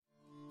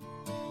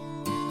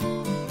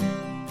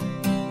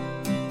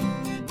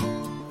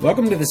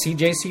Welcome to the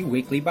CJC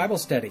Weekly Bible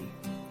Study,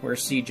 where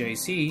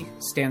CJC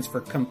stands for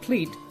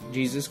Complete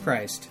Jesus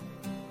Christ.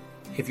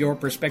 If your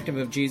perspective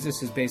of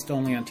Jesus is based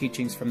only on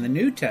teachings from the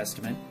New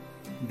Testament,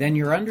 then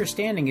your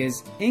understanding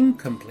is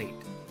incomplete.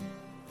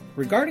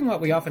 Regarding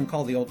what we often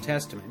call the Old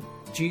Testament,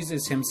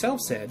 Jesus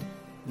himself said,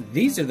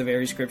 "These are the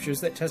very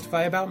scriptures that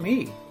testify about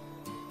me."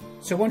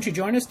 So won't you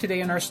join us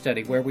today in our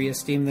study where we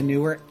esteem the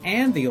newer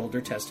and the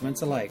older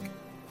testaments alike.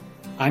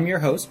 I'm your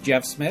host,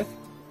 Jeff Smith,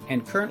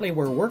 and currently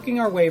we're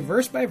working our way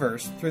verse by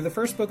verse through the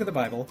first book of the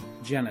Bible,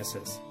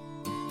 Genesis.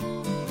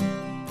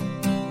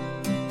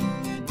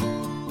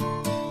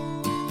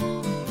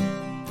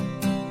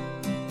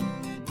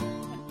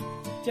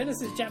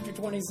 Genesis chapter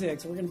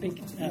 26. We're going to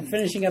be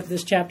finishing up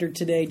this chapter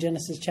today,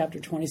 Genesis chapter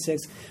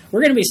 26. We're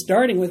going to be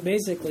starting with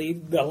basically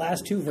the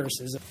last two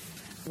verses.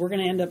 We're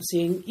going to end up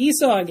seeing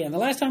Esau again. The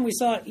last time we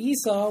saw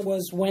Esau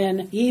was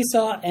when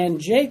Esau and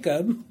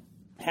Jacob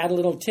had a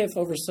little tiff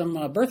over some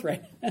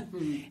birthright.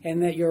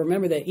 And that you'll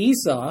remember that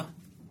Esau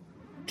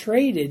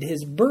traded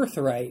his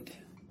birthright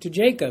to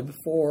Jacob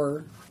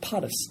for a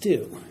pot of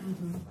stew.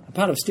 A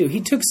pot of stew.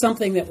 He took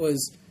something that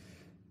was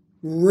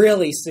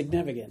really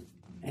significant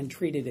and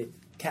treated it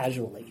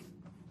casually.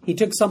 He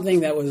took something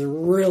that was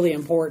really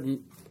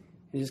important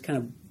and just kind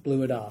of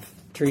blew it off.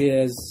 Treated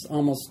it as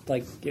almost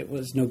like it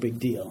was no big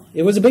deal.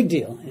 It was a big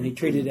deal, and he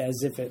treated it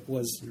as if it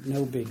was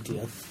no big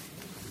deal.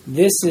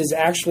 This is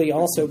actually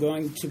also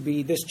going to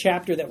be, this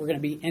chapter that we're going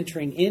to be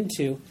entering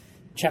into,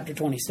 chapter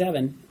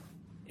 27,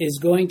 is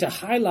going to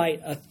highlight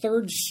a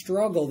third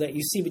struggle that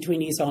you see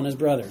between Esau and his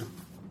brother.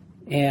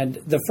 And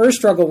the first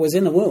struggle was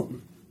in the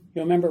womb.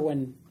 You remember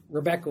when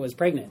Rebecca was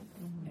pregnant,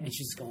 and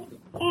she's going,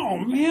 "Oh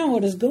man,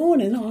 what is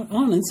going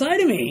on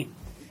inside of me?"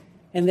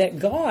 And that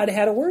God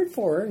had a word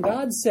for her. And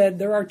God said,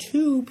 there are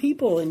two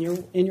people in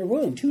your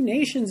womb, two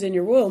nations in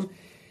your womb.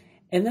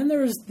 And then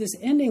there's this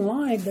ending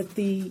line that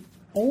the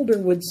older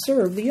would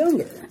serve the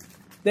younger.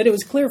 That it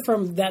was clear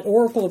from that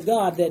oracle of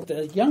God that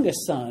the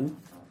youngest son,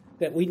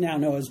 that we now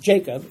know as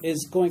Jacob,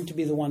 is going to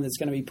be the one that's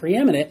going to be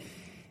preeminent.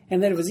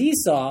 And that it was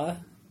Esau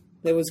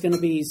that was going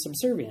to be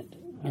subservient.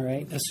 All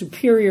right, a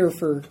superior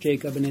for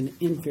Jacob and an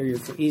inferior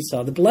for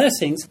Esau. The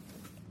blessings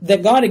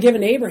that God had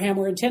given to Abraham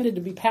were intended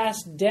to be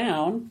passed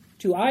down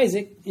to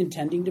Isaac,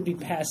 intending to be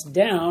passed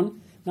down,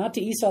 not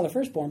to Esau the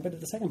firstborn, but to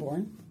the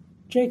secondborn,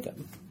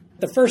 Jacob.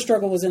 The first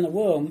struggle was in the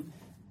womb.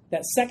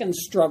 That second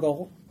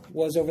struggle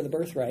was over the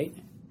birthright.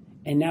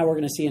 And now we're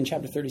going to see in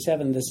chapter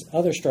 37 this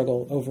other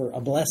struggle over a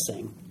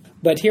blessing.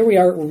 But here we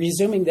are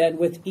resuming then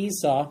with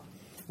Esau,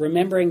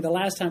 remembering the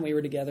last time we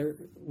were together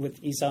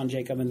with Esau and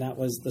Jacob, and that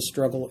was the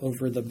struggle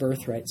over the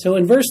birthright. So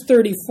in verse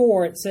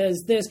 34, it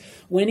says this: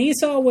 When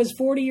Esau was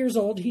 40 years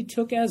old, he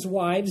took as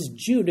wives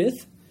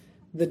Judith,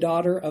 the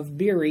daughter of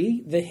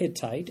Beeri the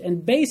Hittite,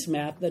 and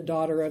Basemath, the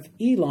daughter of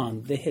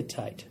Elon the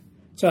Hittite.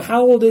 So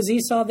how old is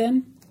Esau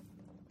then?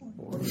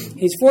 40.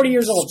 He's 40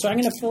 years old. So I'm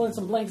going to fill in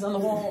some blanks on the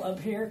wall up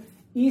here.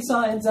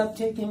 Esau ends up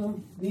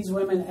taking these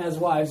women as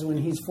wives when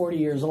he's 40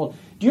 years old.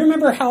 Do you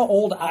remember how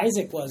old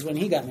Isaac was when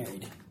he got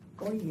married?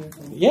 40 years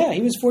old. Yeah,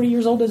 he was 40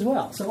 years old as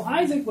well. So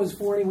Isaac was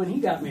 40 when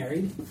he got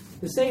married,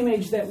 the same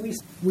age that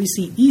we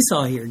see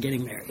Esau here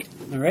getting married.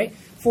 All right?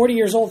 40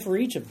 years old for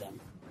each of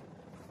them.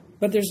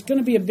 But there's going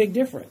to be a big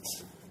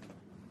difference.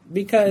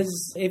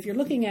 Because if you're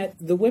looking at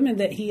the women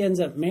that he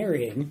ends up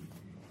marrying,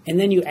 and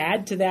then you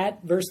add to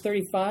that verse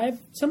 35,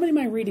 somebody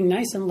mind reading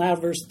nice and loud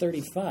verse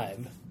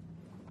 35.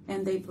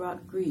 And they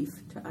brought grief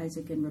to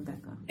Isaac and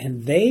Rebekah.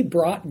 And they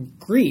brought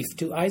grief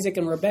to Isaac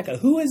and Rebekah.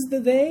 Who is the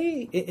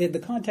they? The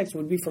context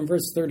would be from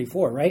verse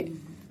 34, right?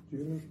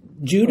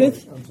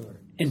 Judith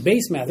and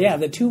Basemath. Yeah,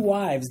 the two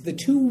wives, the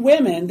two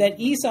women that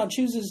Esau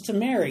chooses to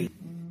marry.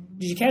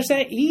 Did you catch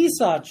that?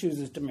 Esau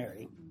chooses to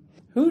marry.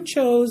 Who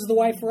chose the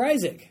wife for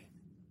Isaac?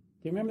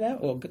 Do you remember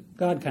that? Well,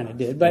 God kind of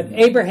did. But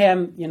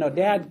Abraham,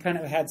 Dad kind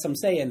of had some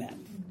say in that.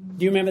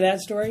 Do you remember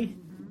that story?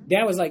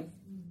 Dad was like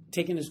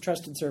taking his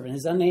trusted servant,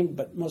 his unnamed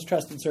but most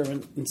trusted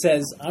servant, and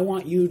says, I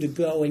want you to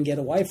go and get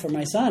a wife for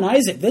my son,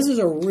 Isaac. This is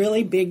a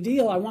really big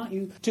deal. I want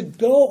you to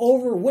go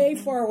over way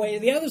far away to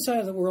the other side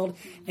of the world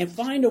and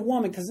find a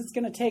woman, because it's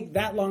going to take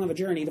that long of a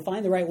journey to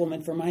find the right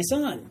woman for my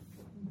son.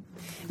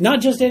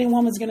 Not just any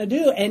woman's going to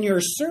do, and you're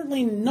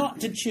certainly not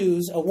to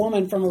choose a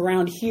woman from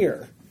around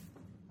here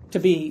to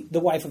be the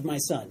wife of my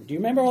son. Do you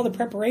remember all the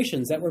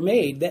preparations that were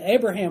made? That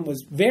Abraham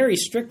was very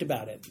strict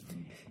about it.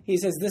 He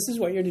says, this is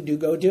what you're to do,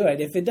 go do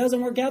it. If it doesn't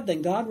work out,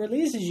 then God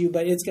releases you,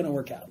 but it's going to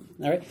work out.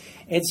 All right?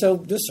 And so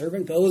the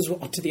servant goes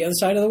to the other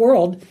side of the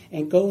world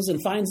and goes and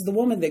finds the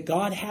woman that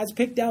God has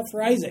picked out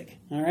for Isaac.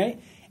 All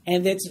right?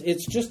 And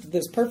it's just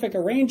this perfect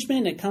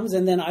arrangement. It comes,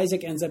 and then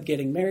Isaac ends up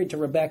getting married to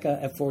Rebekah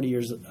at 40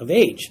 years of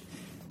age.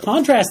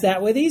 Contrast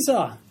that with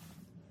Esau.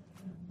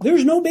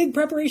 There's no big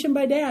preparation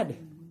by Dad.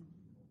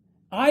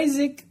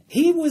 Isaac,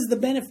 he was the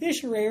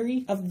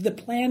beneficiary of the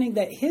planning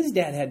that his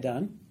dad had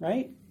done,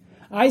 right?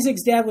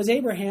 Isaac's dad was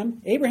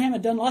Abraham. Abraham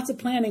had done lots of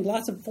planning,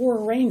 lots of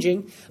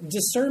forearranging,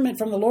 discernment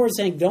from the Lord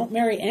saying, don't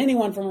marry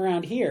anyone from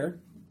around here.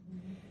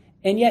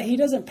 And yet he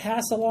doesn't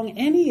pass along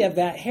any of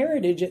that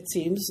heritage, it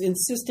seems,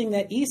 insisting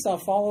that Esau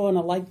follow in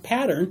a like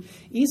pattern.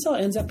 Esau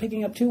ends up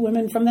picking up 2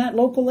 women from that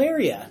local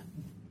area.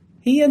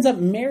 He ends up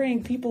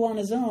marrying people on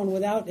his own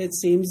without, it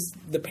seems,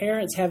 the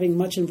parents having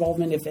much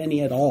involvement, if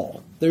any at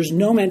all. There's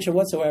no mention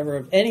whatsoever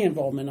of any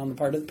involvement on the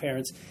part of the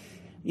parents,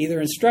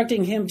 either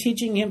instructing him,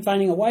 teaching him,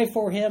 finding a wife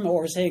for him,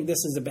 or saying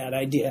this is a bad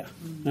idea.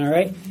 All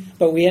right?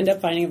 But we end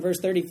up finding in verse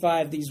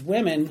 35, these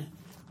women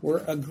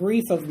were a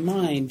grief of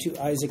mind to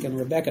Isaac and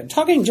Rebekah.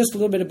 Talking just a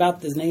little bit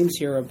about the names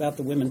here, about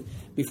the women,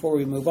 before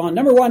we move on.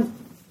 Number 1,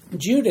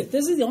 Judith.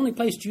 This is the only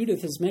place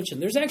Judith is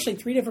mentioned. There's actually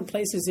 3 different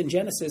places in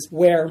Genesis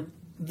where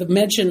the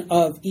mention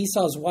of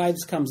Esau's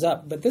wives comes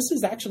up, but this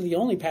is actually the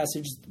only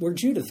passage where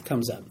Judith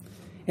comes up.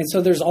 And so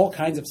there's all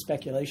kinds of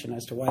speculation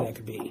as to why that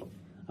could be.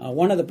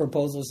 One of the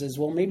proposals is,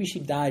 well, maybe she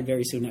died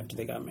very soon after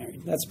they got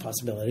married. That's a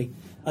possibility.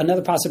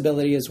 Another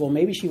possibility is, well,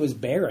 maybe she was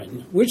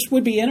barren, which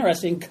would be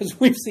interesting because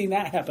we've seen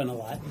that happen a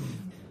lot.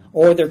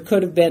 Or there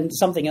could have been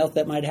something else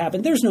that might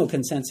happen. There's no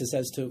consensus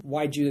as to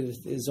why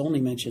Judith is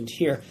only mentioned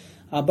here.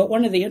 But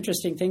one of the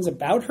interesting things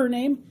about her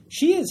name,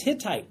 she is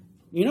Hittite.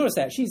 You notice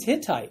that. She's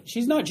Hittite.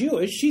 She's not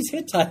Jewish. She's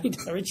Hittite.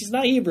 All right? She's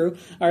not Hebrew.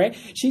 All right?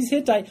 She's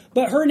Hittite.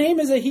 But her name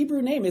is a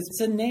Hebrew name. It's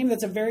a name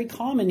that's a very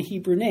common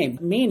Hebrew name,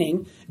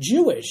 meaning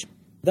Jewish,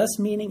 thus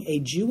meaning a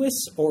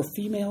Jewess or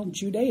female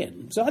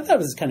Judean. So I thought it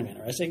was kind of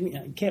interesting.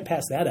 You can't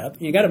pass that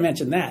up. You got to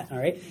mention that. All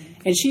right?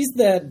 And she's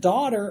the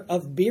daughter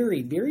of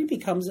Beeri. Beeri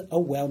becomes a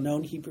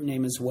well-known Hebrew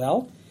name as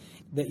well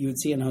that you would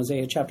see in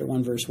Hosea chapter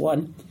 1, verse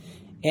 1.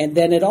 And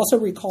then it also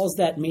recalls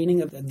that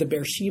meaning of the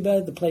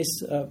Beersheba, the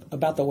place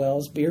about the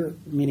wells, beer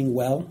meaning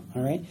well,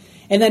 all right?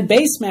 And then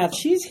Basemath,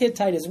 she's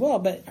Hittite as well,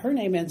 but her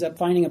name ends up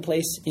finding a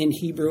place in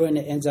Hebrew, and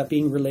it ends up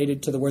being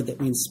related to the word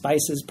that means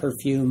spices,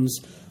 perfumes,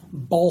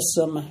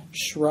 balsam,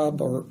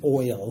 shrub, or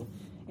oil,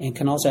 and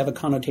can also have a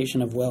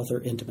connotation of wealth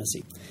or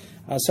intimacy.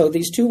 So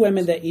these 2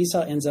 women that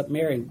Esau ends up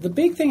marrying. The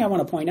big thing I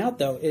want to point out,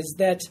 though, is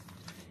that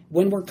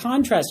when we're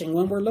contrasting,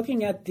 when we're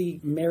looking at the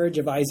marriage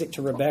of Isaac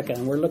to Rebekah,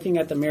 and we're looking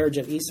at the marriage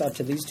of Esau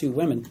to these 2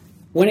 women,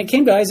 when it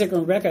came to Isaac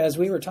and Rebekah, as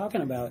we were talking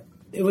about,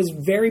 it was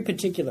very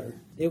particular.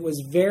 It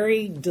was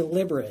very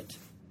deliberate.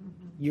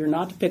 You're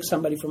not to pick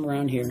somebody from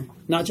around here.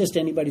 Not just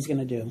anybody's going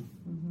to do.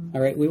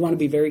 All right? We want to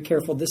be very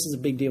careful. This is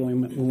a big deal. We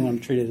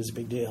want to treat it as a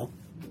big deal.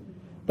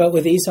 But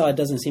with Esau, it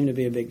doesn't seem to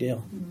be a big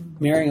deal.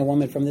 Marrying a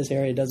woman from this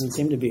area doesn't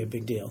seem to be a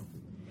big deal.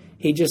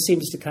 He just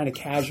seems to kind of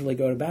casually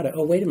go about it.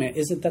 Oh, wait a minute.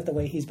 Isn't that the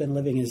way he's been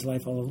living his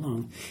life all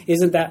along?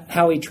 Isn't that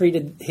how he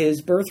treated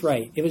his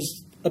birthright? It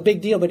was a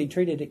big deal, but he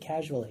treated it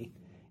casually.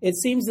 It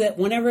seems that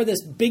whenever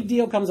this big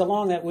deal comes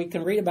along that we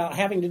can read about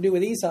having to do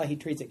with Esau, he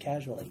treats it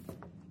casually.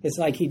 It's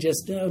like he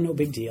just, no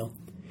big deal.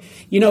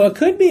 You know, it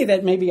could be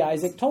that maybe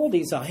Isaac told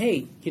Esau,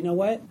 hey, you know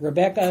what?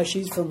 Rebekah,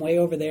 she's from way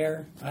over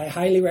there. I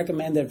highly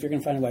recommend that if you're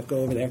going to find a wife, go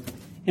over there.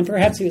 And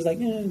perhaps he was like,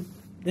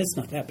 it's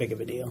not that big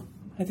of a deal.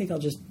 I think I'll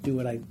just do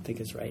what I think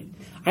is right.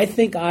 I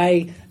think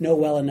I know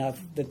well enough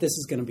that this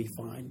is going to be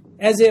fine.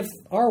 As if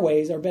our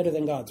ways are better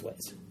than God's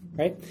ways,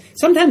 right?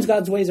 Sometimes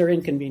God's ways are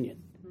inconvenient.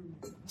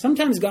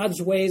 Sometimes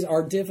God's ways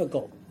are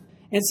difficult.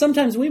 And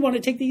sometimes we want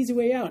to take the easy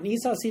way out. And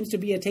Esau seems to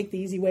be a take the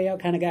easy way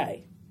out kind of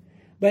guy.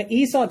 But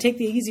Esau, take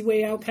the easy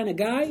way out kind of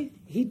guy,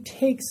 he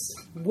takes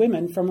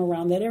women from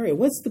around that area.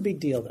 What's the big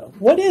deal, though?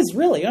 What is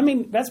really? I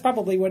mean, that's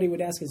probably what he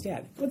would ask his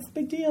dad. What's the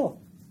big deal?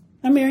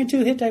 I'm marrying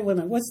 2 Hittite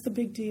women. What's the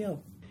big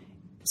deal?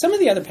 Some of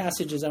the other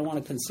passages I want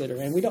to consider,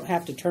 and we don't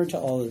have to turn to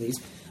all of these,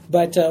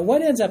 but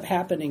what ends up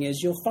happening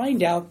is you'll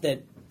find out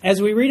that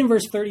as we read in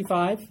verse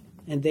 35,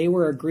 and they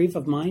were a grief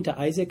of mind to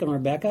Isaac and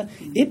Rebekah,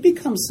 it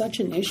becomes such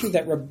an issue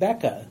that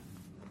Rebekah,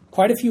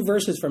 quite a few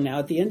verses from now,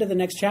 at the end of the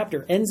next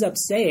chapter, ends up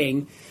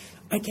saying,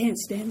 I can't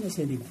stand this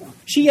anymore.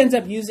 She ends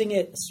up using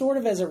it sort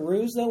of as a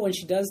ruse, though, when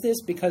she does this,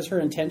 because her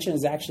intention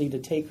is actually to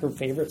take her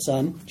favorite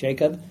son,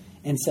 Jacob,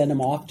 and send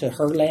him off to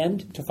her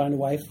land to find a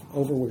wife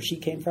over where she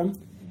came from.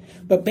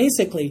 But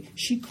basically,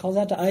 she calls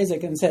out to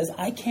Isaac and says,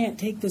 I can't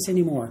take this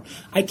anymore.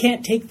 I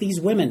can't take these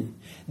women.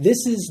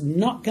 This is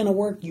not going to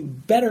work. You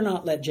better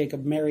not let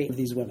Jacob marry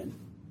these women.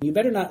 You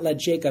better not let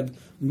Jacob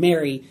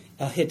marry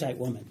a Hittite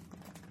woman.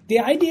 The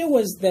idea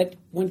was that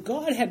when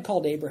God had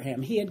called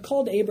Abraham, he had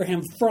called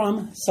Abraham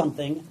from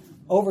something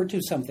over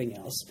to something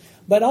else.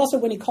 But also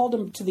when he called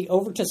him to the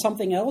over to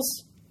something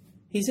else,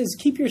 he says,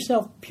 keep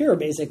yourself pure,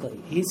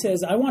 basically. He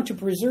says, I want to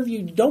preserve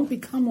you. Don't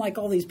become like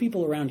all these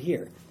people around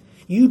here.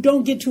 You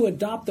don't get to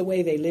adopt the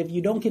way they live.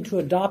 You don't get to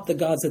adopt the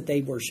gods that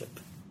they worship.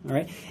 All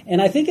right?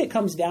 And I think it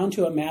comes down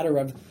to a matter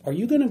of, are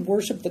you going to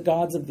worship the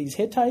gods of these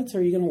Hittites, or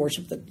are you going to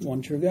worship the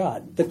one true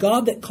God? The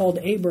God that called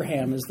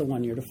Abraham is the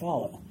one you're to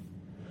follow.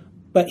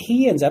 But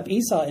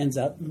Esau ends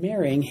up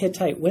marrying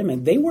Hittite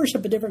women. They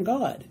worship a different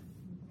God.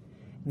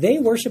 They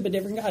worship a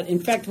different God. In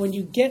fact, when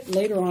you get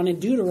later on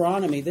in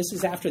Deuteronomy, this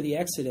is after the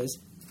Exodus,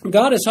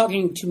 God is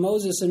talking to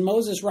Moses, and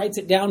Moses writes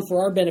it down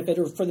for our benefit,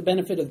 or for the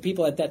benefit of the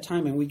people at that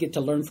time, and we get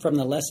to learn from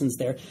the lessons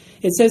there.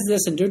 It says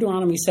this in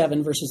Deuteronomy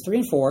 7, verses 3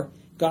 and 4,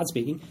 God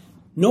speaking,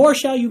 Nor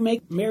shall you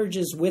make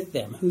marriages with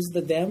them. Who's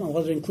the them?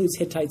 Well, it includes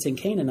Hittites and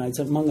Canaanites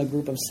among a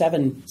group of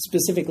 7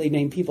 specifically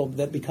named people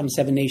that become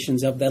 7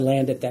 nations of the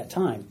land at that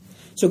time.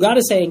 So God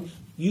is saying,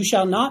 you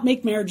shall not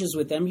make marriages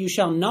with them. You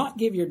shall not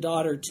give your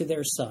daughter to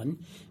their son,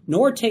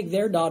 nor take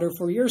their daughter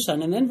for your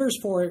son. And then verse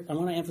 4, I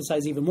want to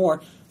emphasize even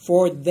more,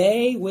 for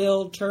they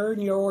will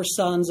turn your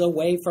sons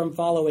away from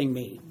following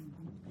me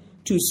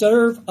to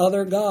serve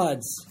other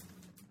gods.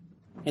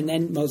 And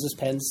then Moses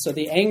pens, so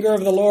the anger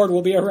of the Lord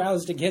will be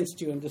aroused against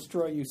you and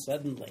destroy you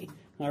suddenly.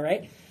 All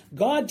right?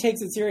 God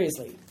takes it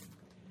seriously.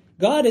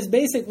 God is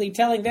basically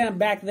telling them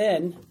back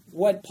then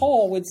what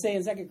Paul would say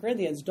in 2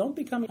 Corinthians, don't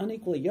become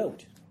unequally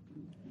yoked.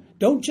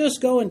 Don't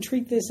just go and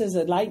treat this as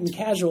a light and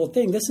casual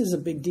thing. This is a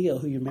big deal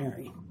who you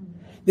marry.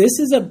 This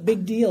is a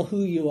big deal who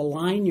you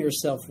align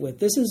yourself with.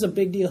 This is a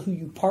big deal who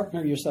you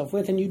partner yourself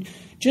with. And you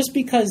just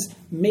because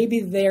maybe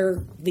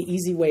they're the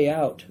easy way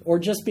out, or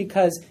just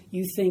because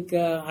you think,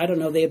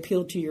 they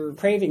appeal to your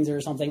cravings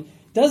or something,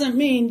 doesn't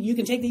mean you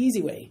can take the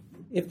easy way.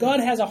 If God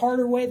has a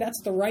harder way,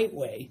 that's the right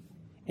way.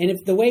 And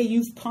if the way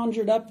you've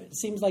conjured up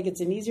seems like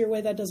it's an easier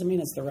way, that doesn't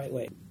mean it's the right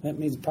way. That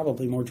means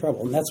probably more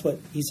trouble. And that's what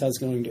Esau's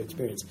going to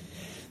experience.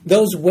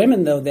 Those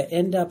women, though, that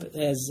end up,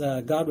 as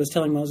God was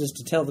telling Moses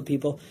to tell the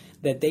people,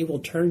 that they will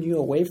turn you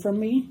away from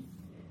me.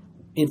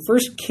 In 1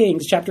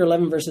 Kings chapter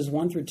 11, verses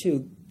 1 through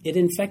 2, it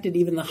infected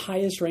even the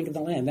highest rank of the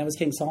land. That was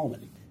King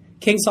Solomon.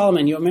 King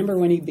Solomon, you remember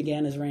when he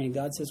began his reign,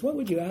 God says, what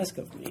would you ask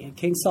of me? And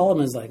King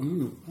Solomon's like,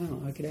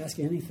 I could ask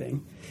you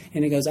anything.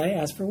 And he goes, I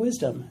ask for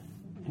wisdom.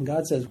 And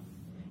God says,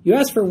 you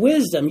asked for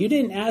wisdom. You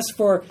didn't ask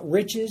for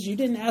riches. You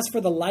didn't ask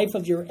for the life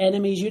of your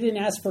enemies. You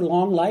didn't ask for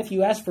long life.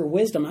 You asked for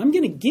wisdom. I'm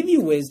going to give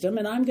you wisdom,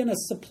 and I'm going to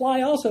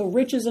supply also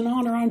riches and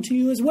honor unto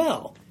you as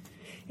well.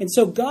 And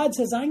so God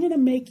says, I'm going to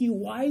make you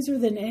wiser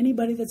than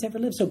anybody that's ever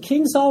lived. So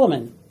King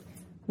Solomon,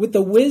 with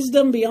the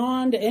wisdom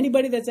beyond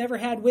anybody that's ever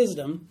had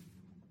wisdom,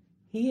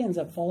 he ends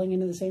up falling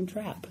into the same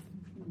trap.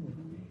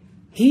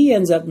 He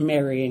ends up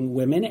marrying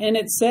women. And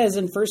it says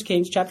in 1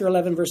 Kings chapter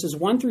 11, verses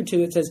 1 through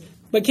 2, it says,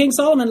 but King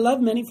Solomon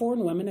loved many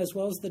foreign women, as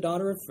well as the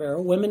daughter of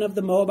Pharaoh, women of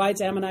the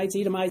Moabites, Ammonites,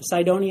 Edomites,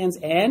 Sidonians,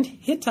 and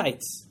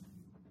Hittites.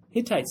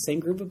 Hittites,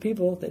 same group of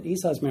people that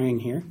Esau's marrying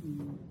here.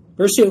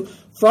 Verse 2,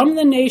 from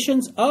the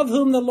nations of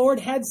whom the Lord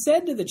had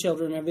said to the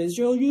children of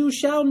Israel, you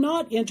shall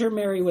not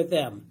intermarry with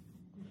them,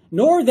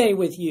 nor they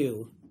with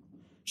you.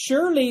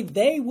 Surely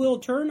they will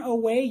turn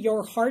away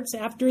your hearts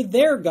after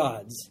their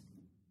gods.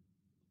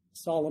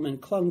 Solomon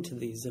clung to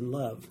these in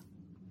love.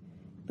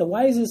 The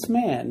wisest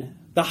man,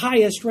 the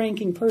highest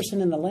ranking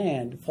person in the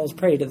land, falls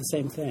prey to the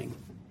same thing.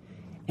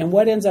 And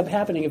what ends up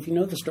happening, if you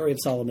know the story of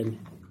Solomon,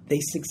 they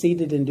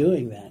succeeded in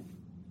doing that.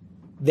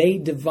 They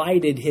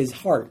divided his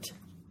heart.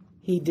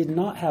 He did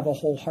not have a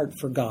whole heart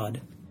for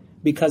God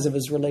because of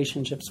his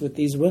relationships with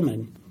these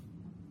women.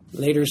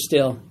 Later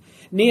still,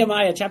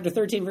 Nehemiah chapter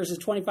 13, verses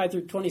 25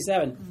 through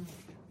 27.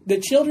 The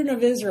children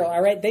of Israel,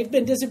 all right, they've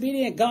been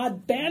disobedient.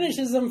 God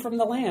banishes them from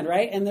the land,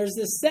 right? And there's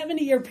this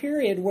 70-year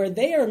period where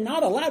they are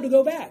not allowed to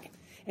go back.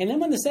 And then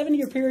when the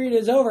 70-year period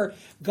is over,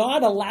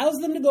 God allows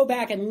them to go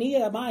back, and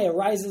Nehemiah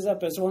rises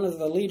up as one of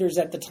the leaders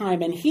at the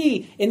time. And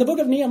he, in the book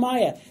of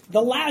Nehemiah,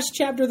 the last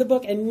chapter of the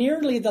book and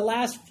nearly the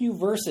last few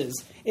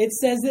verses, it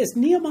says this,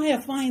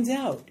 Nehemiah finds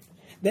out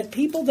that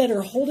people that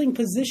are holding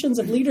positions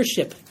of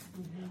leadership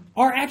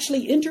are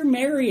actually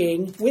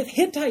intermarrying with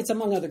Hittites,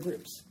 among other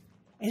groups.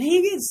 And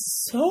he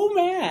gets so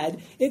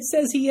mad, it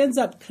says he ends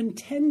up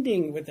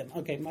contending with them.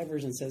 Okay, my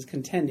version says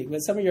contending, but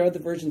some of your other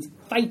versions,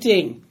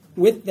 fighting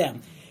with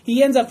them.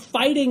 He ends up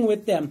fighting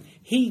with them.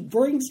 He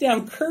brings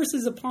down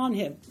curses upon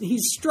him. He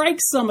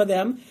strikes some of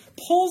them,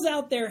 pulls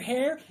out their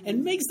hair,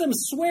 and makes them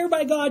swear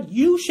by God,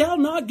 you shall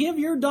not give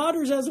your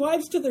daughters as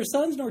wives to their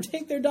sons, nor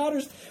take their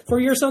daughters for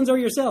your sons or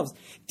yourselves.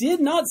 Did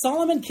not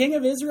Solomon, king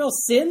of Israel,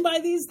 sin by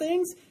these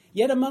things?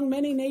 Yet among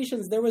many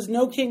nations there was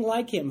no king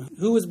like him,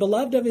 who was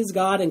beloved of his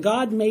God, and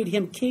God made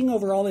him king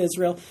over all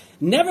Israel.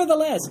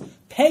 Nevertheless,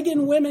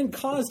 pagan women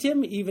caused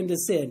him even to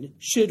sin.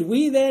 Should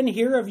we then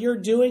hear of your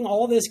doing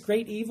all this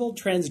great evil,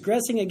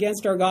 transgressing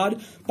against our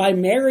God, by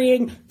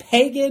marrying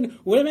pagan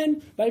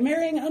women, by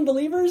marrying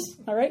unbelievers?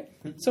 All right?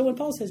 So when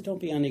Paul says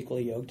don't be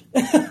unequally yoked,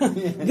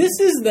 this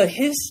is the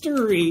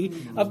history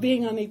of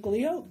being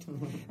unequally yoked.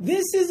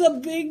 This is a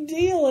big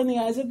deal in the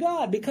eyes of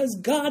God, because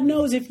God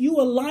knows if you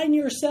align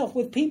yourself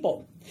with people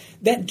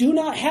that do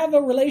not have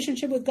a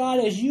relationship with God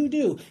as you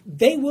do,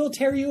 they will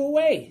tear you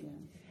away.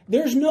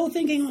 There's no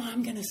thinking,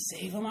 I'm going to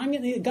save them.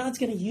 God's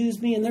going to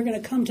use me and they're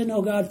going to come to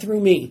know God through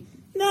me.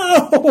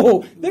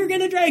 No, they're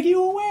going to drag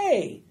you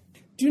away.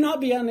 Do not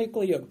be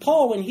unequally yoked.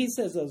 Paul, when he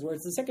says those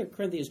words, in 2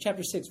 Corinthians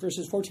chapter 6,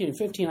 verses 14 and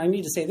 15, I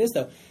need to say this,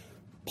 though.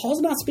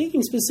 Paul's not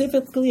speaking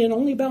specifically and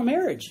only about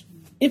marriage.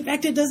 In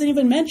fact, it doesn't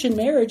even mention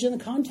marriage in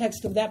the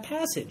context of that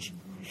passage.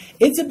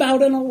 It's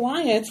about an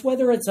alliance,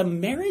 whether it's a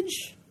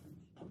marriage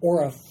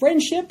or a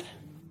friendship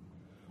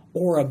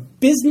or a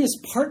business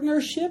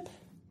partnership,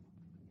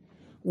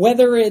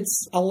 whether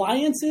it's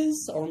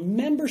alliances or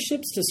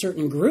memberships to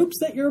certain groups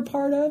that you're a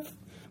part of,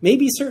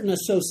 Maybe certain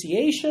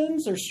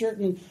associations or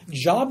certain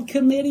job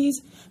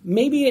committees.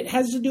 Maybe it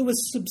has to do with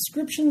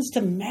subscriptions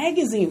to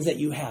magazines that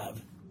you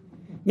have.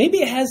 Maybe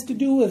it has to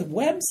do with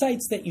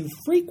websites that you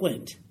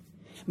frequent.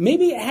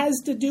 Maybe it has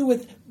to do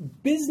with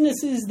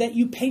businesses that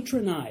you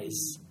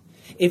patronize.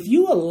 If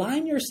you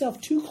align yourself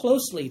too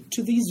closely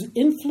to these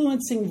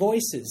influencing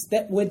voices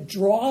that would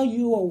draw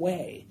you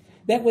away,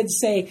 that would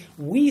say,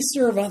 we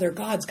serve other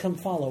gods, come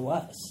follow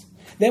us.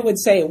 That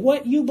would say,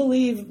 what you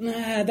believe,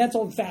 that's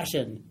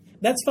old-fashioned.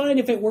 That's fine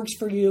if it works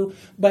for you,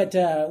 but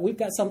we've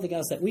got something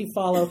else that we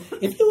follow.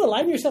 If you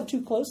align yourself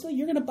too closely,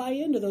 you're going to buy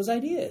into those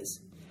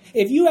ideas.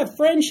 If you have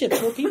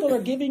friendships where people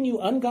are giving you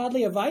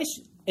ungodly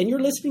advice and you're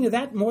listening to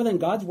that more than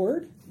God's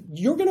word,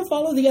 you're going to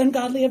follow the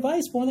ungodly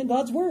advice more than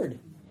God's word.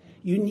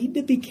 You need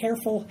to be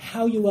careful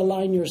how you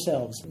align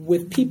yourselves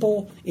with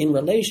people in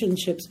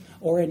relationships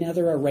or in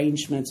other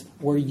arrangements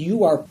where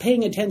you are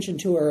paying attention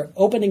to or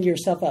opening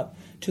yourself up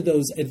to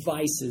those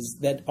advices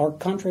that are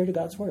contrary to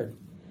God's word.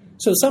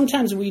 So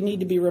sometimes we need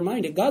to be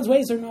reminded, God's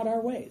ways are not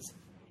our ways.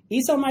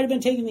 Esau might have been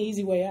taking the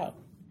easy way out.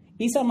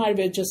 Esau might have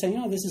been just saying,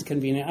 oh, this is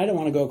convenient. I don't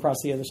want to go across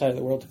the other side of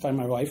the world to find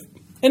my wife.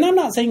 And I'm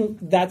not saying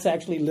that's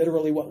actually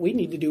literally what we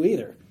need to do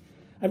either.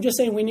 I'm just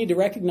saying we need to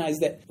recognize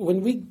that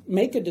when we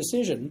make a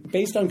decision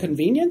based on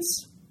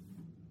convenience,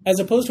 as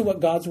opposed to what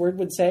God's word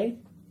would say,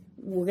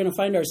 we're going to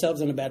find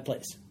ourselves in a bad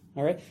place.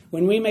 All right?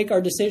 When we make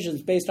our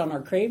decisions based on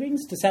our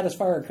cravings, to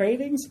satisfy our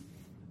cravings,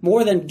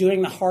 more than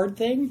doing the hard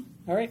thing,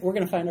 all right, we're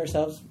going to find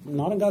ourselves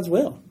not in God's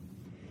will.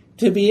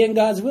 To be in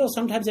God's will,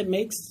 sometimes it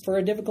makes for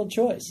a difficult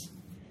choice.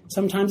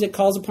 Sometimes it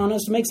calls upon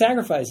us to make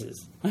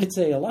sacrifices. I'd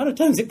say a lot of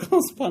times it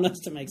calls upon us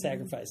to make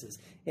sacrifices.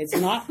 It's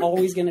not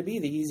always going to be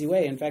the easy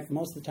way. In fact,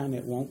 most of the time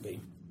it won't be.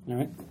 All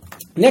right.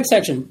 Next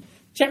section,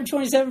 chapter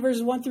 27,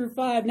 verses 1 through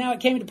 5. Now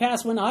it came to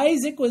pass when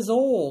Isaac was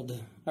old.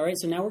 All right,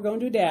 so now we're going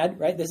to dad,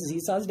 right? This is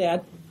Esau's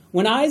dad.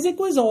 When Isaac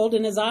was old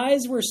and his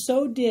eyes were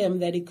so dim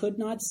that he could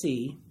not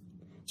see.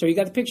 So you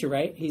got the picture,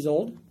 right? He's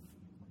old.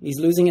 He's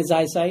losing his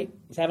eyesight.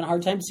 He's having a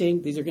hard time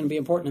seeing. These are going to be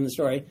important in the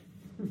story.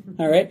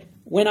 All right.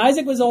 When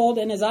Isaac was old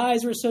and his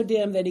eyes were so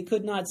dim that he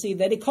could not see,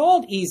 that he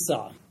called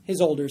Esau,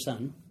 his older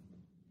son,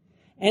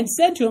 and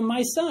said to him,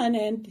 my son,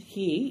 and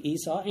he,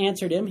 Esau,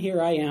 answered him, here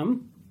I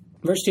am.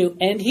 Verse 2,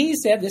 and he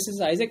said, this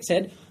is Isaac,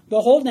 said,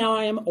 behold, now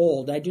I am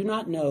old. I do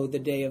not know the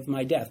day of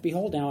my death.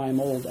 Behold, now I am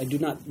old. I do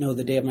not know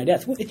the day of my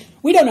death.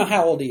 We don't know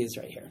how old he is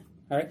right here.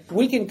 All right.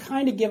 We can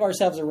kind of give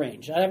ourselves a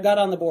range. I've got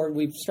on the board,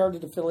 we've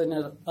started to fill in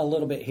a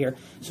little bit here.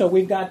 So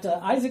we've got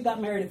Isaac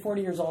got married at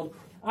 40 years old.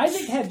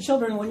 Isaac had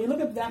children. When you look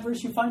at that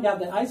verse, you find out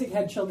that Isaac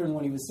had children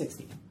when he was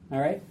 60.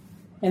 All right?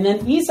 And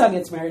then Esau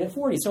gets married at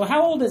 40. So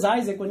how old is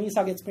Isaac when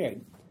Esau gets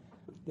married?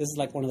 This is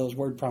like one of those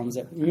word problems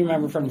that you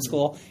remember from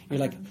school. You're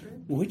like,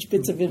 which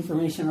bits of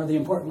information are the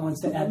important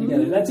ones to add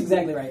together? That's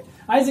exactly right.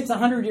 Isaac's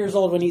 100 years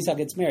old when Esau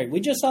gets married. We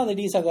just saw that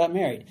Esau got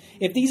married.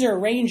 If these are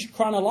arranged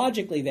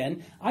chronologically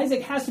then,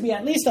 Isaac has to be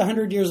at least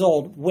 100 years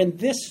old when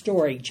this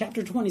story,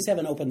 chapter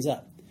 27, opens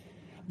up.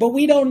 But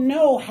we don't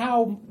know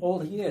how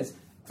old he is.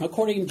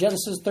 According to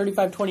Genesis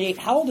 35:28,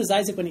 how old is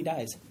Isaac when he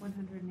dies?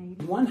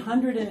 180.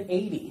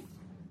 180.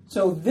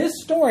 So this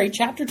story,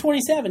 chapter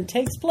 27,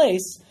 takes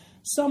place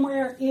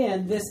somewhere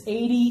in this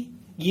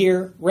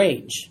 80-year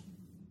range.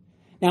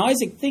 Now,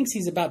 Isaac thinks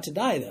he's about to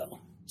die, though.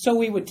 So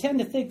we would tend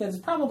to think that he's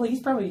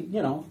probably,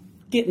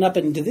 getting up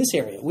into this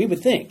area, we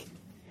would think.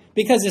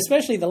 Because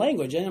especially the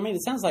language, I mean,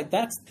 it sounds like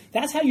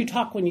that's how you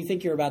talk when you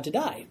think you're about to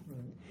die.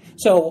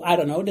 So, I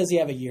don't know, does he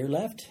have a year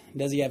left?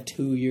 Does he have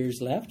 2 years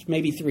left?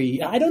 Maybe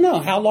 3? I don't know.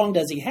 How long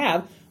does he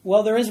have?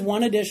 Well, there is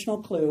one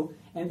additional clue,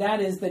 and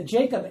that is that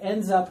Jacob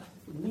ends up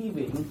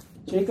leaving.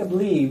 Jacob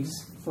leaves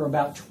for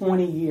about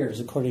 20 years,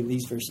 according to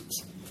these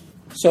verses.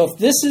 So if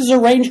this is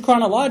arranged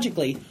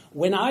chronologically,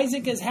 when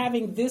Isaac is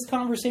having this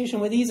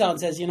conversation with Esau and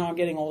says, I'm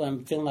getting old,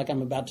 I'm feeling like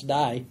I'm about to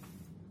die,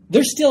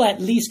 there's still at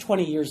least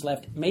 20 years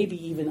left, maybe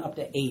even up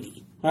to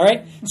 80. All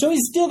right? So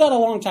he's still got a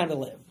long time to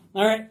live.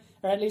 All right?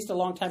 Or at least a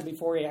long time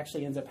before he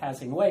actually ends up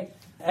passing away.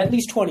 At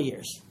least 20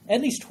 years.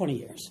 At least 20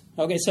 years.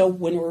 Okay, so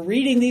when we're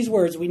reading these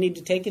words, we need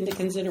to take into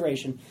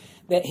consideration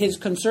that his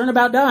concern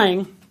about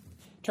dying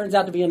turns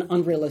out to be an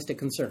unrealistic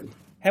concern.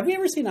 Have we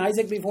ever seen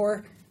Isaac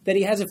before? That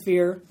he has a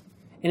fear,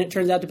 and it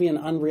turns out to be an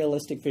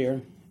unrealistic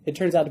fear. It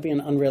turns out to be an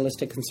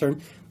unrealistic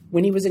concern.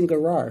 When he was in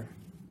Gerar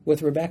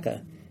with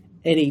Rebekah,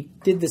 and he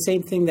did the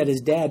same thing that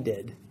his dad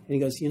did. And he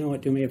goes, you know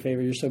what, do me a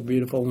favor, you're so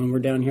beautiful. When we're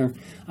down here,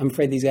 I'm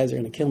afraid these guys are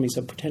going to kill me,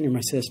 so pretend you're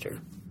my sister.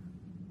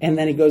 And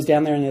then he goes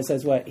down there and it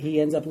says what?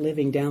 He ends up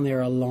living down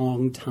there a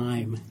long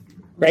time.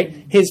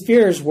 Right? His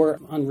fears were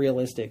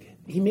unrealistic.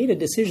 He made a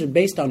decision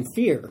based on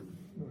fear.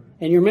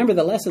 And you remember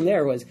the lesson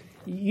there was,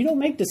 you don't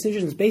make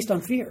decisions based on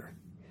fear.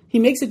 He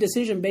makes a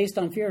decision based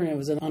on fear, and it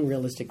was an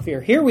unrealistic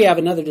fear. Here we have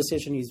another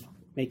decision he's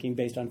making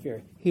based on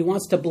fear. He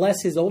wants to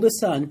bless his oldest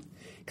son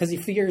because he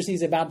figures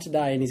he's about to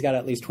die and he's got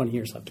at least 20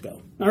 years left to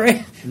go. All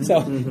right? So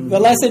the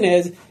lesson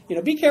is,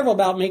 be careful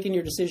about making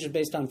your decision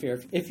based on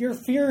fear. If your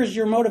fear is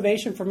your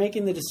motivation for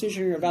making the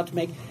decision you're about to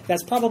make,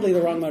 that's probably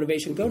the wrong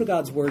motivation. Go to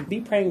God's Word.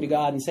 Be praying to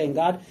God and saying,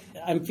 God,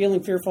 I'm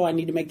feeling fearful. I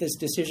need to make this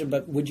decision,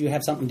 but would you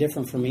have something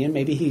different for me? And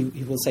maybe he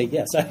will say,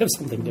 yes, I have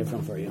something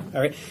different for you.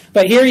 All right?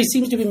 But here he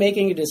seems to be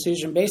making a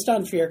decision based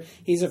on fear.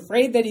 He's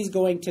afraid that he's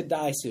going to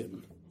die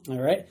soon. All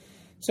right?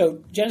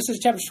 So Genesis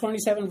chapter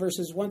 27,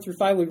 verses 1 through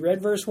 5, we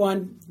read verse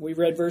 1, we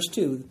read verse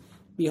 2.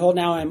 Behold,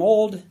 now I am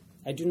old,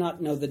 I do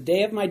not know the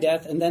day of my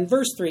death. And then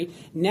verse 3,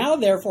 now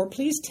therefore,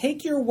 please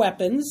take your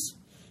weapons,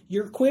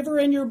 your quiver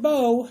and your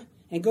bow,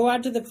 and go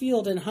out to the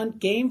field and hunt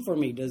game for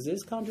me. Does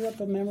this conjure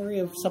up a memory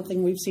of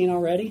something we've seen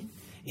already?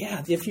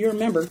 Yeah, if you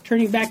remember,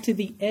 turning back to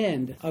the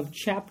end of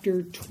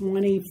chapter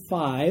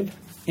 25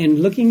 and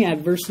looking at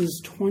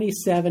verses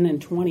 27 and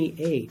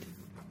 28.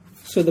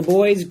 So the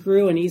boys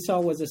grew, and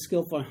Esau was a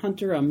skillful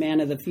hunter, a man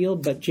of the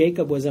field, but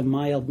Jacob was a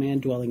mild man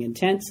dwelling in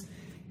tents.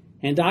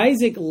 And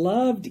Isaac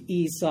loved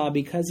Esau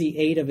because he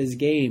ate of his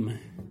game.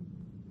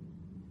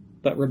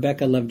 But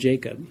Rebekah loved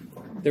Jacob.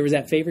 There was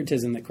that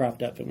favoritism that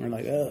cropped up, and we're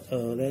like,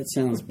 oh, that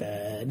sounds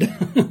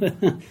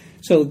bad.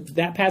 So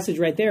that passage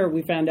right there,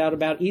 we found out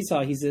about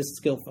Esau. He's this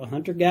skillful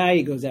hunter guy.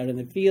 He goes out in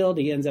the field.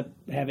 He ends up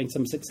having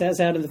some success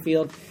out in the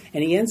field,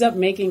 and he ends up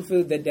making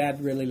food that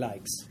Dad really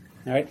likes.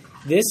 All right.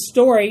 This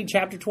story,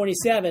 chapter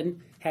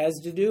 27, has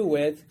to do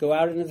with go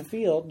out into the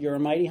field. You're a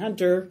mighty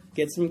hunter.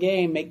 Get some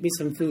game. Make me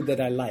some food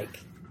that I like.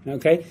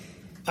 Okay.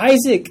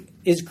 Isaac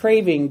is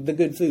craving the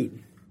good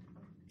food.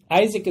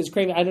 Isaac is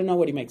craving. I don't know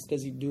what he makes.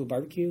 Does he do a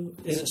barbecue?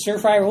 Is it stir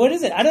fry? What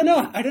is it? I don't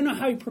know. I don't know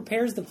how he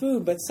prepares the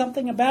food, but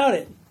something about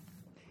it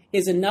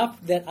is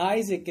enough that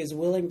Isaac is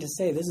willing to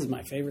say, "This is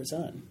my favorite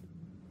son.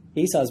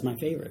 Esau's my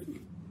favorite."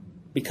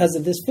 Because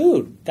of this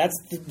food. That's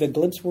the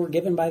glimpse we're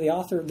given by the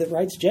author that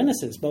writes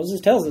Genesis.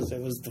 Moses tells us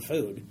it was the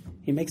food.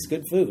 He makes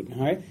good food.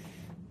 All right.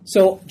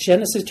 So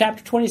Genesis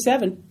chapter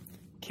 27,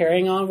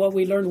 carrying on what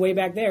we learned way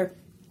back there,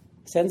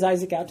 sends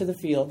Isaac out to the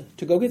field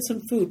to go get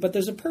some food. But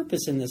there's a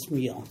purpose in this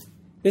meal.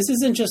 This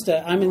isn't just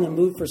I'm in the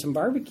mood for some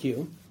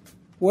barbecue.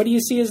 What do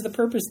you see as the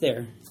purpose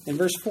there? In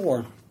verse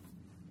 4,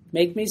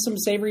 make me some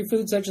savory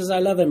food such as I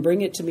love and bring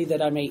it to me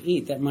that I may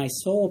eat, that my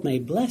soul may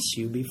bless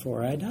you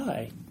before I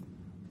die.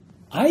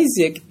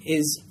 Isaac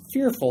is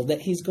fearful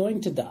that he's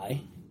going to die.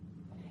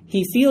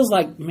 He feels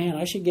like, man,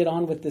 I should get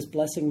on with this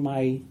blessing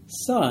my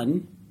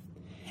son.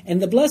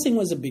 And the blessing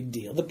was a big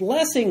deal. The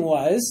blessing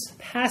was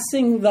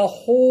passing the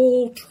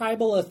whole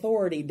tribal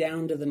authority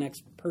down to the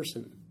next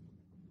person.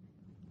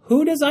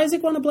 Who does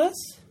Isaac want to bless?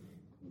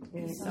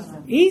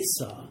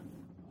 Esau.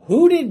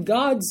 Who did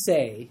God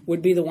say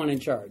would be the one in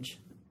charge?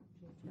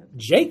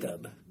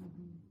 Jacob.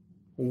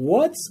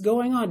 What's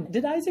going on?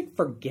 Did Isaac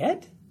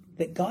forget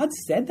that God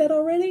said that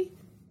already?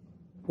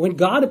 When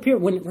God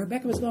appeared, when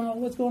Rebekah was going,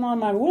 what's going on in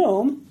my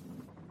womb?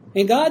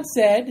 And God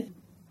said,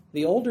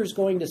 the older is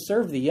going to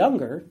serve the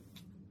younger.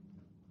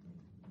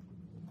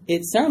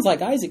 It sounds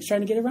like Isaac's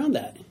trying to get around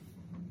that.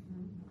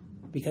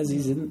 Because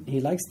he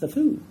likes the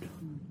food.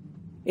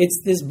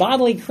 It's this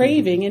bodily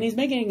craving, and he's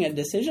making a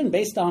decision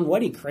based on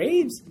what he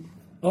craves.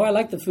 Oh, I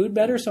like the food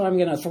better, so I'm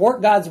going to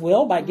thwart God's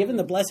will by giving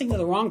the blessing to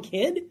the wrong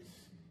kid?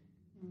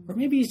 Or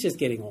maybe he's just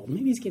getting old.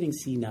 Maybe he's getting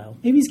senile.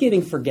 Maybe he's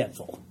getting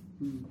forgetful.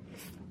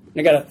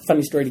 I got a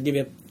funny story to give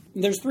you.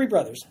 There's three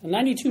brothers, a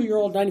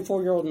 92-year-old,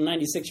 94-year-old, and a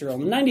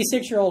 96-year-old. The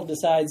 96-year-old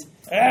decides,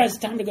 it's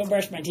time to go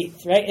brush my teeth,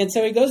 right? And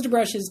so he goes to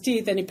brush his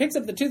teeth, and he picks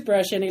up the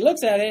toothbrush, and he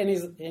looks at it,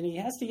 and he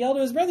has to yell to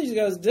his brothers. He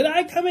goes, did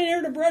I come in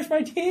here to brush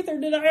my teeth, or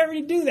did I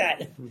already do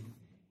that?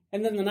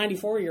 And then the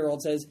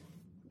 94-year-old says,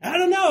 I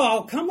don't know,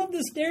 I'll come up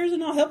the stairs,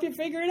 and I'll help you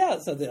figure it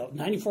out. So the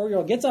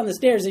 94-year-old gets on the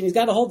stairs, and he's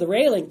got to hold the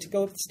railing to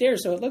go up the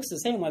stairs, so it looks the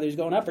same whether he's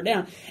going up or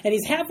down. And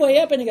he's halfway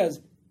up, and he goes,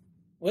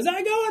 was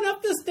I going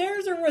up the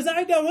stairs or was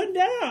I going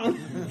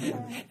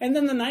down? And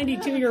then the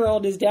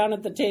 92-year-old is down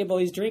at the table.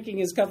 He's drinking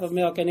his cup of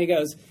milk, and he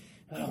goes,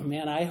 oh,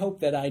 man, I hope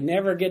that I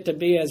never get to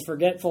be as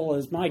forgetful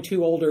as my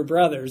two older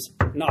brothers,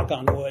 knock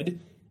on wood.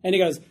 And he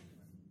goes,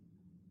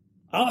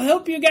 I'll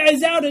help you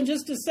guys out in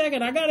just a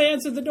second. I got to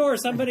answer the door.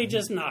 Somebody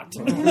just knocked.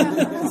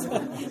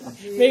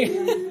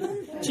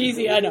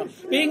 Cheesy, I know.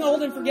 Being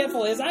old and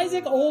forgetful. Is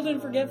Isaac old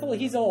and forgetful?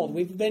 He's old.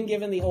 We've been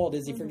given the old.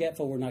 Is he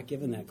forgetful? We're not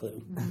given that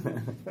clue.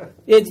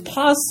 It's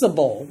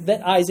possible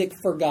that Isaac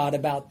forgot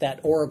about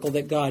that oracle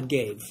that God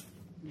gave,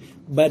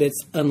 but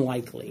it's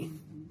unlikely.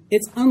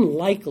 It's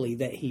unlikely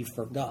that he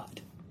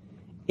forgot.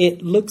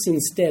 It looks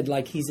instead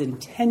like he's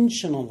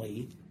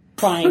intentionally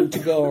trying to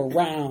go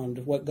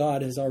around what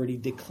God has already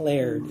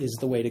declared is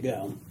the way to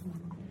go.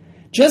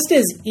 Just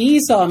as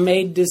Esau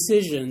made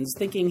decisions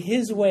thinking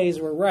his ways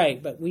were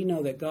right, but we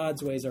know that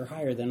God's ways are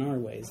higher than our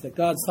ways, that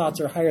God's thoughts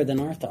are higher than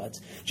our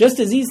thoughts. Just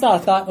as Esau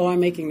thought, I'm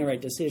making the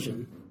right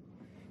decision.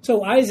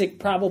 So Isaac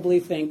probably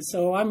thinks,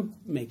 I'm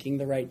making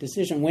the right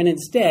decision. When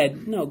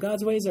instead, no,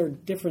 God's ways are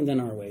different than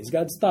our ways.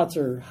 God's thoughts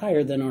are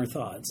higher than our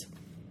thoughts.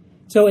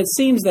 So it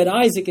seems that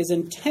Isaac is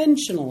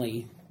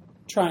intentionally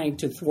trying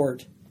to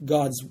thwart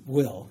God's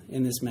will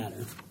in this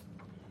matter.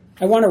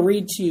 I want to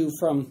read to you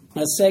from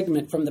a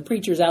segment from the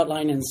Preacher's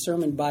Outline in the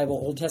Sermon Bible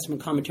Old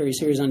Testament Commentary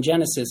series on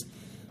Genesis,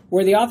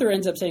 where the author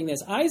ends up saying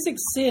this: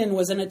 Isaac's sin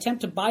was an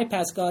attempt to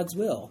bypass God's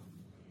will.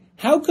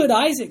 How could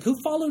Isaac,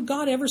 who followed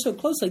God ever so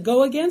closely,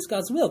 go against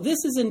God's will?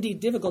 This is indeed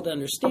difficult to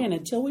understand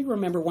until we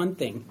remember one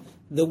thing: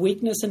 the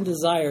weakness and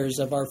desires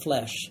of our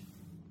flesh,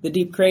 the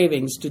deep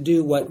cravings to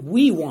do what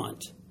we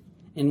want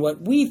and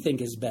what we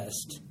think is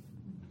best.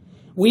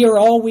 We are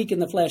all weak in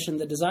the flesh, and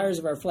the desires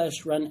of our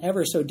flesh run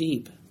ever so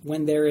deep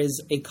when there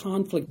is a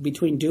conflict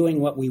between doing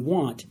what we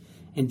want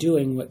and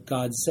doing what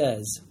God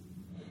says.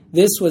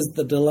 This was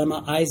the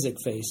dilemma Isaac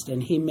faced,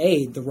 and he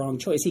made the wrong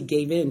choice. He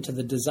gave in to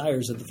the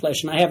desires of the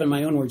flesh. And I have in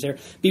my own words here,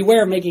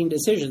 beware of making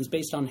decisions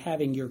based on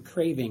having your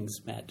cravings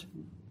met.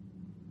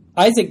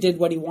 Isaac did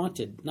what he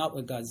wanted, not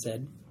what God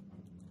said.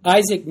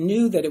 Isaac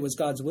knew that it was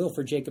God's will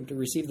for Jacob to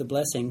receive the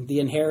blessing, the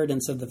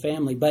inheritance of the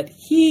family, but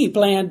he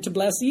planned to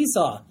bless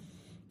Esau,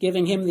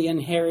 giving him the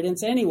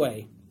inheritance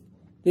anyway.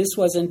 This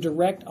was in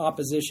direct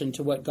opposition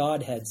to what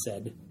God had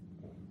said.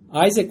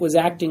 Isaac was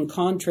acting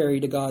contrary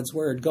to God's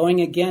word,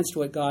 going against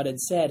what God had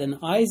said, and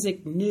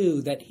Isaac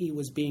knew that he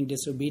was being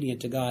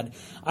disobedient to God.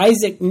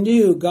 Isaac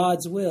knew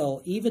God's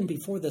will even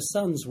before the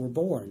sons were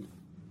born.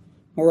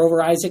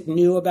 Moreover, Isaac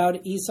knew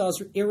about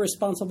Esau's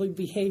irresponsible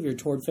behavior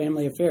toward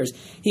family affairs.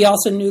 He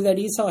also knew that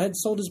Esau had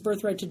sold his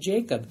birthright to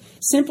Jacob.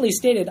 Simply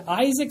stated,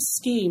 Isaac's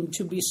scheme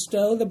to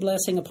bestow the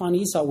blessing upon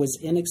Esau was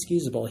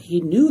inexcusable.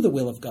 He knew the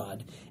will of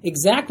God,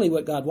 exactly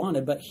what God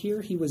wanted, but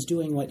here he was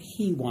doing what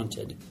he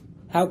wanted.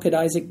 How could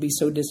Isaac be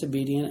so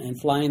disobedient and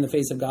fly in the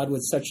face of God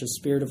with such a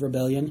spirit of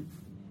rebellion?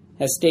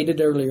 As stated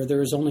earlier,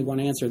 there is only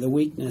one answer: the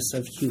weakness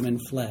of human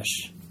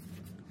flesh.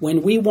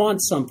 When we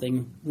want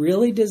something,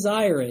 really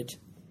desire it,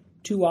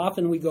 too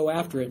often we go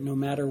after it no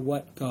matter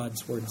what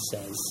God's word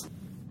says.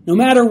 No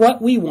matter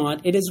what we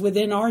want, it is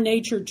within our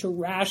nature to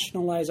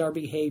rationalize our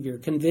behavior,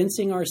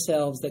 convincing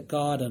ourselves that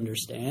God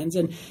understands,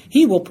 and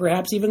he will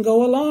perhaps even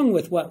go along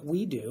with what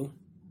we do.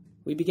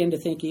 We begin to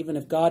think even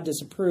if God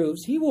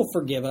disapproves, he will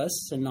forgive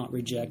us and not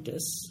reject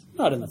us,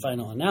 not in the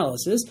final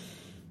analysis.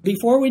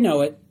 Before we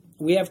know it,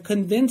 we have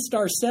convinced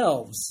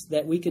ourselves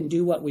that we can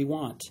do what we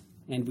want,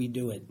 and we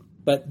do it.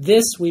 But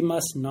this we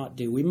must not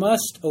do. We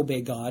must obey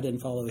God and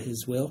follow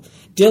his will,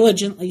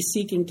 diligently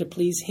seeking to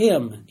please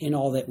him in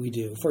all that we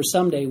do. For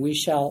someday we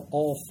shall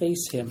all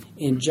face him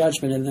in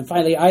judgment. And then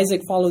finally,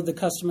 Isaac followed the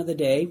custom of the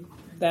day,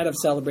 that of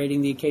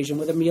celebrating the occasion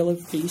with a meal of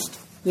feast.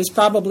 This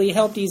probably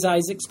helped ease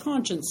Isaac's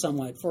conscience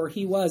somewhat, for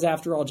he was,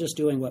 after all, just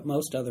doing what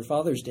most other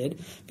fathers did,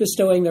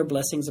 bestowing their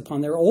blessings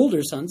upon their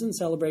older sons and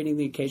celebrating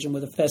the occasion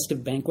with a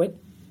festive banquet.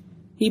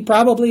 He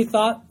probably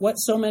thought what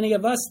so many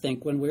of us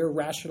think when we're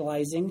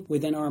rationalizing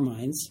within our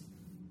minds: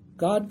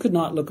 God could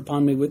not look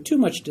upon me with too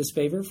much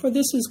disfavor, for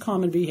this is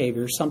common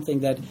behavior,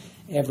 something that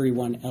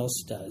everyone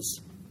else does.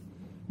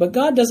 But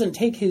God doesn't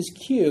take his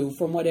cue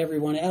from what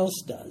everyone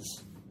else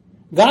does.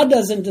 God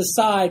doesn't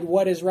decide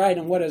what is right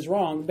and what is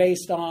wrong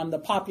based on the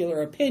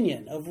popular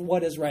opinion of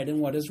what is right and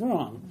what is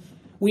wrong.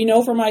 We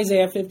know from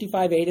Isaiah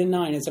 55, 8 and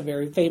 9, it's a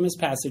very famous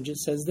passage. It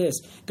says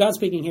this. God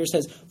speaking here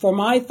says, "For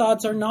my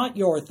thoughts are not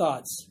your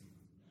thoughts,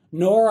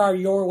 nor are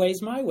your ways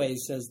my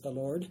ways, says the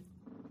Lord.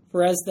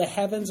 For as the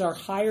heavens are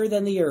higher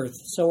than the earth,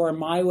 so are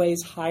my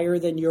ways higher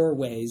than your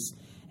ways,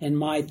 and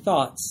my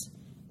thoughts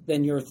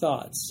than your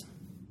thoughts."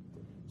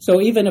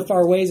 So even if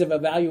our ways of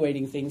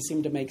evaluating things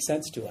seem to make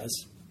sense to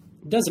us,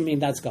 it doesn't mean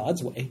that's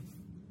God's way.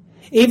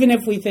 Even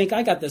if we think,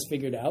 I got this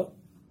figured out,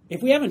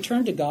 if we haven't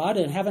turned to God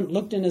and haven't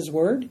looked in his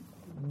word,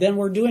 then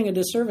we're doing a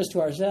disservice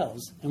to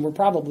ourselves, and we're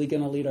probably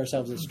going to lead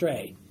ourselves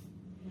astray.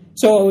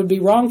 So it would be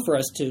wrong for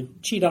us to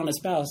cheat on a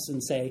spouse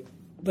and say,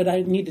 but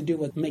I need to do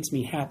what makes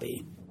me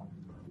happy.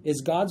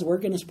 Is God's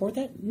word going to support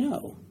that?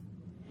 No.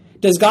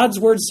 Does God's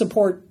word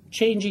support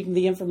changing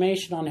the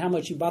information on how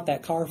much you bought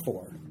that car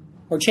for?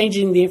 Or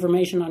changing the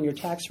information on your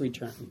tax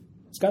return?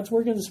 Is God's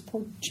word going to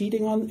support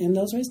cheating in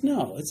those ways?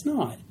 No, it's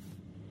not.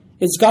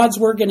 Is God's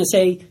word going to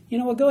say, you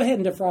know what, go ahead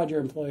and defraud your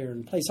employer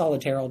and play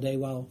solitaire all day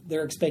while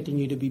they're expecting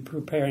you to be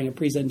preparing a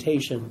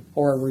presentation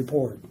or a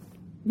report?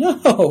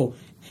 No.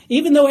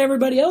 Even though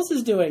everybody else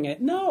is doing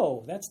it.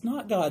 No, that's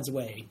not God's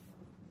way.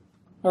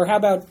 Or how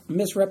about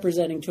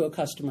misrepresenting to a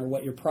customer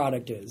what your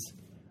product is?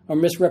 Or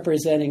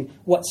misrepresenting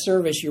what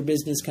service your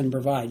business can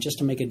provide just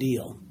to make a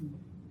deal?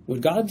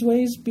 Would God's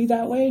ways be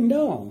that way?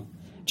 No.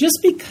 Just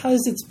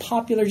because it's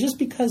popular, just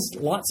because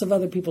lots of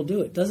other people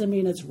do it, doesn't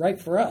mean it's right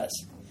for us.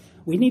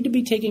 We need to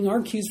be taking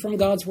our cues from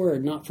God's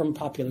word, not from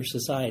popular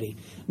society,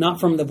 not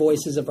from the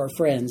voices of our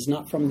friends,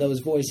 not from those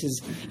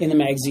voices in the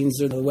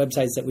magazines or the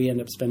websites that we end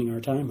up spending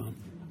our time on.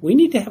 We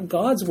need to have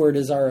God's word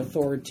as our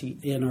authority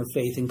in our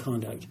faith and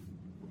conduct.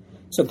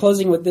 So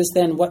closing with this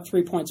then, what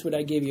 3 points would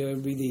I give you? It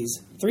would be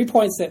these. 3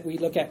 points that we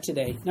look at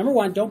today. Number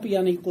one, don't be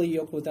unequally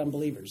yoked with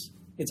unbelievers.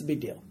 It's a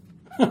big deal.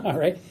 All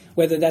right?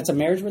 Whether that's a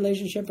marriage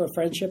relationship or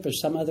friendship or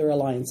some other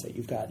alliance that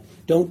you've got.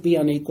 Don't be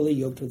unequally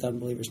yoked with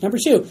unbelievers. Number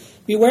two,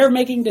 beware of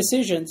making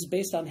decisions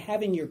based on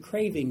having your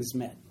cravings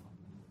met.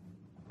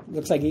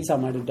 Looks like Esau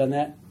might have done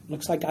that.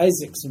 Looks like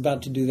Isaac's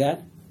about to do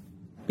that.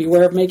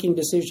 Beware of making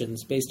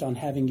decisions based on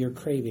having your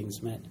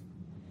cravings met.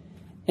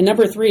 And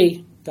number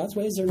 3, God's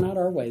ways are not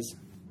our ways.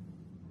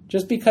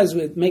 Just because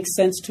it makes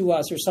sense to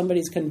us or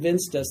somebody's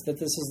convinced us that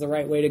this is the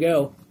right way to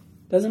go,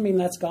 doesn't mean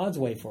that's God's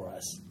way for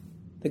us.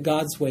 That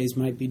God's ways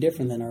might be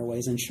different than our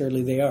ways, and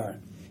surely they are.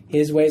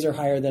 His ways are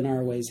higher than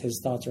our ways.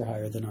 His thoughts are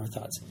higher than our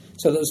thoughts.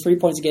 So those 3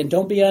 points again.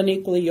 Don't be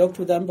unequally yoked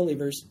with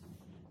unbelievers.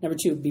 Number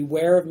 2,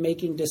 beware of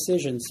making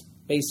decisions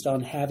based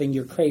on having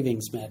your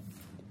cravings met.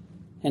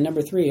 And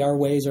number 3, our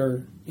ways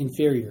are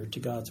inferior to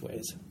God's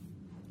ways.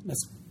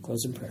 Let's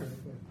close in prayer.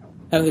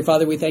 Heavenly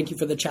Father, we thank you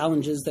for the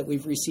challenges that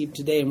we've received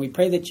today, and we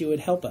pray that you would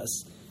help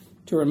us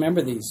to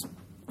remember these.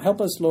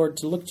 Help us, Lord,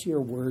 to look to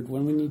your word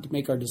when we need to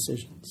make our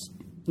decisions.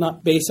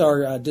 Not base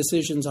our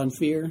decisions on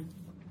fear,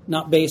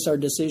 not base our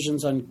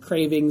decisions on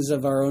cravings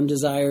of our own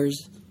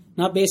desires,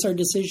 not base our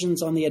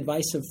decisions on the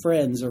advice of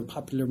friends or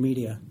popular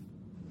media.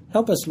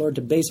 Help us, Lord,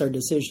 to base our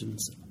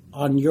decisions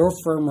on your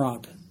firm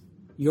rock,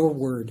 your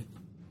word.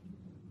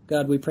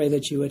 God, we pray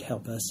that you would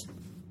help us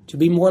to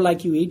be more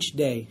like you each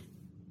day.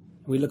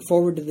 We look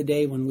forward to the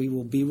day when we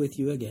will be with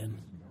you again.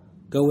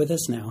 Go with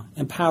us now.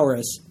 Empower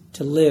us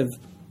to live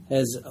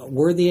as a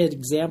worthy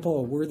example,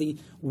 a worthy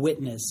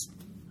witness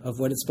of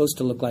what it's supposed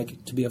to look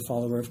like to be a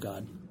follower of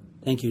God.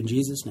 Thank you in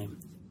Jesus' name.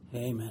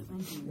 Amen.